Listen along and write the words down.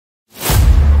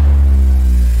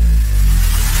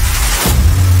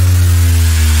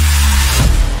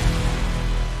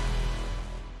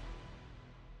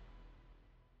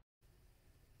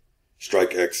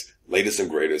StrikeX, latest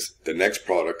and greatest. The next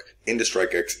product in the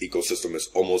StrikeX ecosystem is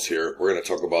almost here. We're going to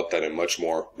talk about that and much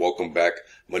more. Welcome back,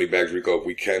 Moneybags Rico. If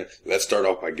we can, let's start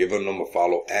off by giving them a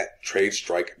follow at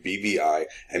TradeStrike BVI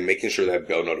and making sure that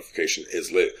bell notification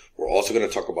is lit. We're also going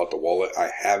to talk about the wallet. I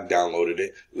have downloaded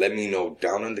it. Let me know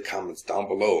down in the comments down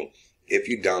below if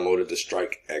you downloaded the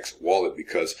StrikeX wallet,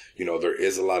 because there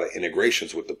is a lot of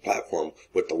integrations with the platform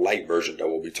with the light version that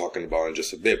we'll be talking about in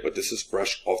just a bit. But this is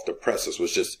fresh off the press. This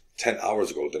was just 10 hours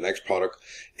ago. The next product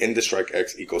in the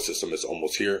StrikeX ecosystem is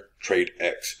almost here.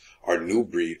 TradeX, our new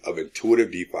breed of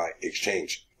intuitive DeFi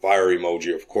exchange. Fire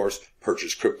emoji, of course,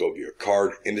 purchase crypto via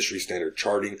card, industry standard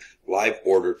charting, live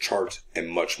order charts, and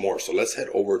much more. So let's head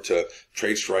over to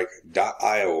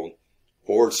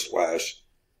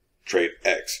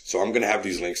TradeStrike.io/TradeX. So I'm going to have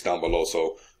these links down below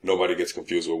so nobody gets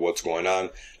confused with what's going on.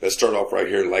 Let's start off right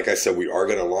here. Like I said, we are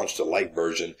going to launch the light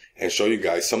version and show you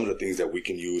guys some of the things that we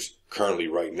can use currently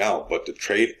right now. But the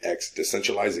TradeX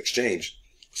decentralized exchange,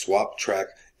 swap, track,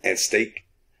 and stake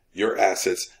your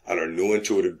assets on our new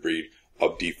intuitive breed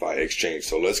of DeFi exchange.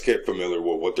 So let's get familiar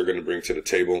with what they're going to bring to the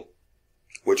table,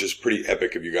 which is pretty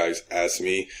epic if you guys ask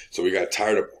me. So we got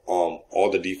tired of all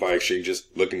the DeFi exchanges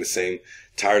looking the same,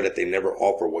 tired that they never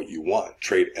offer what you want.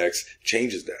 TradeX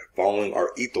changes that. Following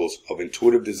our ethos of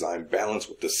intuitive design balanced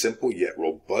with the simple yet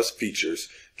robust features,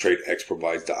 TradeX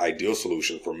provides the ideal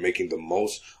solution for making the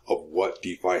most of what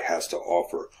DeFi has to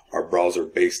offer. Our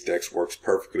browser-based DEX works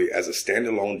perfectly as a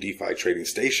standalone DeFi trading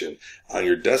station on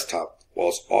your desktop,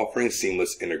 whilst offering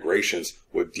seamless integrations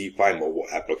with DeFi mobile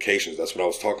applications. That's what I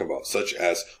was talking about, such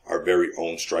as our very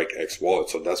own StrikeX wallet.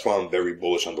 So that's why I'm very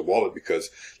bullish on the wallet, because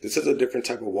this is a different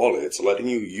type of wallet. It's letting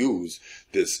you use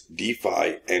this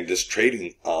DeFi and this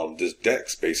trading, this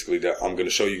DEX basically, that I'm going to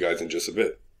show you guys in just a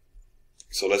bit.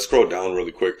 So let's scroll down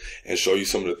really quick and show you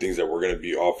some of the things that we're going to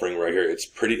be offering right here. It's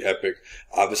pretty epic.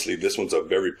 Obviously, this one's a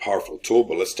very powerful tool,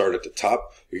 but let's start at the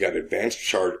top. We got advanced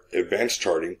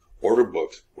charting, order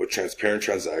books with transparent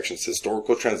transactions,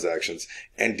 historical transactions,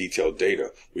 and detailed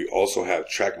data. We also have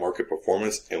track market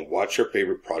performance and watch your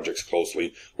favorite projects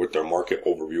closely with their market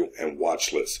overview and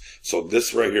watch list. So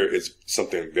this right here is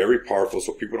something very powerful,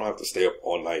 so people don't have to stay up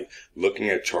all night looking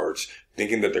at charts,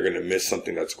 thinking that they're going to miss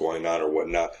something that's going on or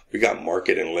whatnot. We got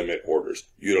market and limit orders.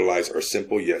 Utilize our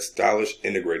simple yet stylish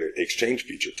integrated exchange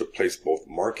feature to place both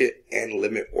market and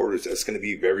limit orders. That's going to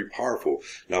be very powerful.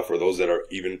 Now, for those that are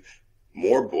even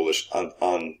more bullish on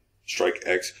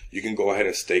StrikeX, you can go ahead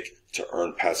and stake to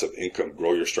earn passive income.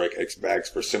 Grow your StrikeX bags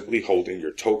for simply holding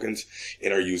your tokens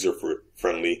in our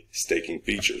user-friendly staking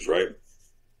features, right?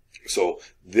 So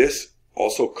this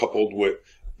also coupled with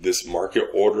this market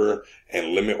order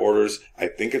and limit orders, I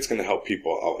think it's going to help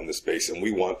people out in the space, and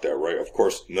we want that, right? Of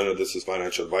course, none of this is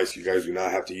financial advice. You guys do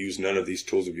not have to use none of these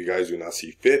tools if you guys do not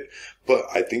see fit, but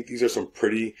I think these are some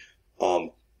pretty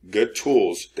good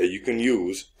tools that you can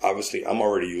use. Obviously, I'm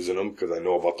already using them because I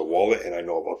know about the wallet and I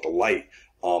know about the light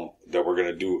that we're going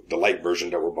to do, the light version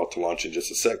that we're about to launch in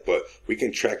just a sec. But we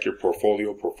can track your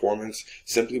portfolio performance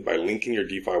simply by linking your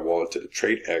DeFi wallet to the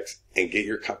TradeX and get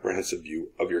your comprehensive view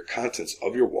of your contents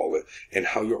of your wallet and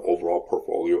how your overall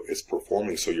portfolio is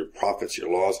performing. So your profits,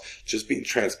 your loss, just being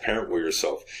transparent with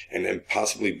yourself, and then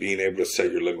possibly being able to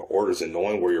set your limit orders and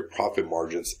knowing where your profit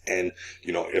margins and,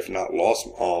 if not loss,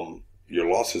 your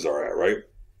losses are at, right?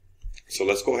 So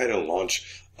let's go ahead and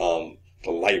launch the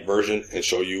light version and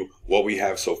show you what we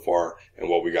have so far and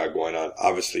what we got going on.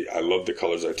 Obviously, I love the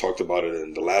colors. I talked about it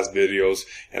in the last videos,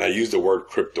 and I used the word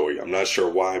crypto-y. I'm not sure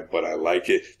why, but I like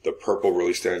it. The purple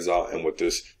really stands out, and with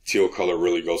this teal color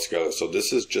really goes together. So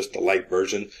this is just the light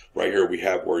version. Right here we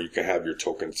have where you can have your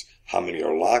tokens, how many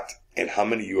are locked, and how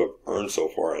many you have earned so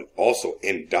far, and also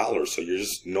in dollars. So you're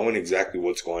just knowing exactly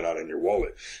what's going on in your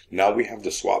wallet. Now we have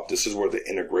the swap. This is where the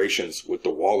integrations with the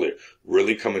wallet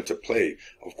really come into play.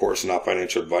 Of course, not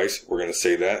financial advice. We're going to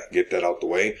say that, get that out the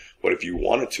way. But if you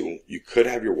wanted to, you could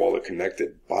have your wallet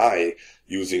connected by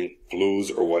using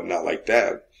Blues or whatnot like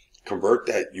that. Convert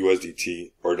that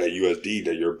USDT or that USD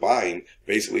that you're buying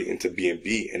basically into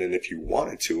BNB. And then if you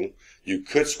wanted to, you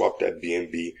could swap that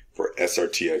BNB for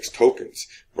SRTX tokens.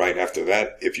 Right after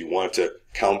that, if you want to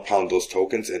compound those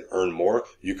tokens and earn more,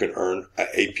 you can earn an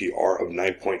APR of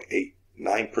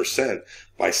 9.89%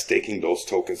 by staking those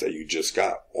tokens that you just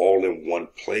got all in one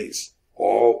place,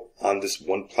 all on this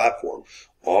one platform,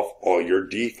 off all your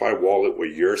DeFi wallet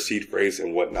with your seed phrase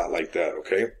and whatnot like that,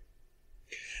 okay?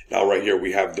 Now right here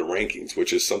we have the rankings,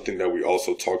 which is something that we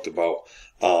also talked about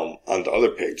on the other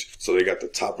page. So they got the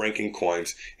top ranking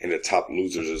coins and the top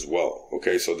losers as well.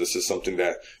 Okay, so this is something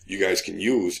that you guys can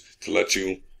use to let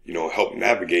you help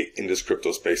navigate in this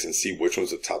crypto space and see which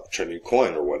one's the top trending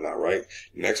coin or whatnot, right?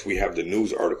 Next, we have the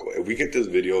news article. If we get this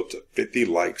video to 50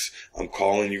 likes, I'm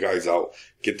calling you guys out.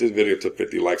 Get this video to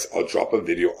 50 likes. I'll drop a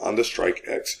video on the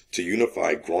StrikeX to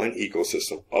unify growing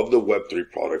ecosystem of the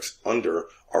Web3 products under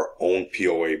our own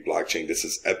POA blockchain. This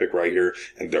is epic right here.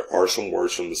 And there are some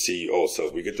words from the CEO. So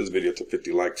if we get this video to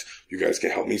 50 likes, you guys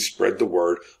can help me spread the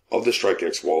word of the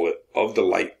StrikeX wallet, of the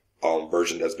light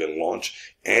version that's been launched,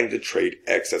 and the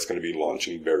TradeX that's going to be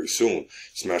launching very soon.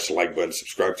 Smash the like button,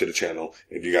 subscribe to the channel.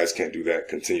 If you guys can't do that,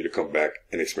 continue to come back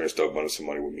and experience the abundance of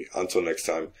money with me. Until next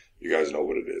time, you guys know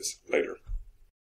what it is. Later.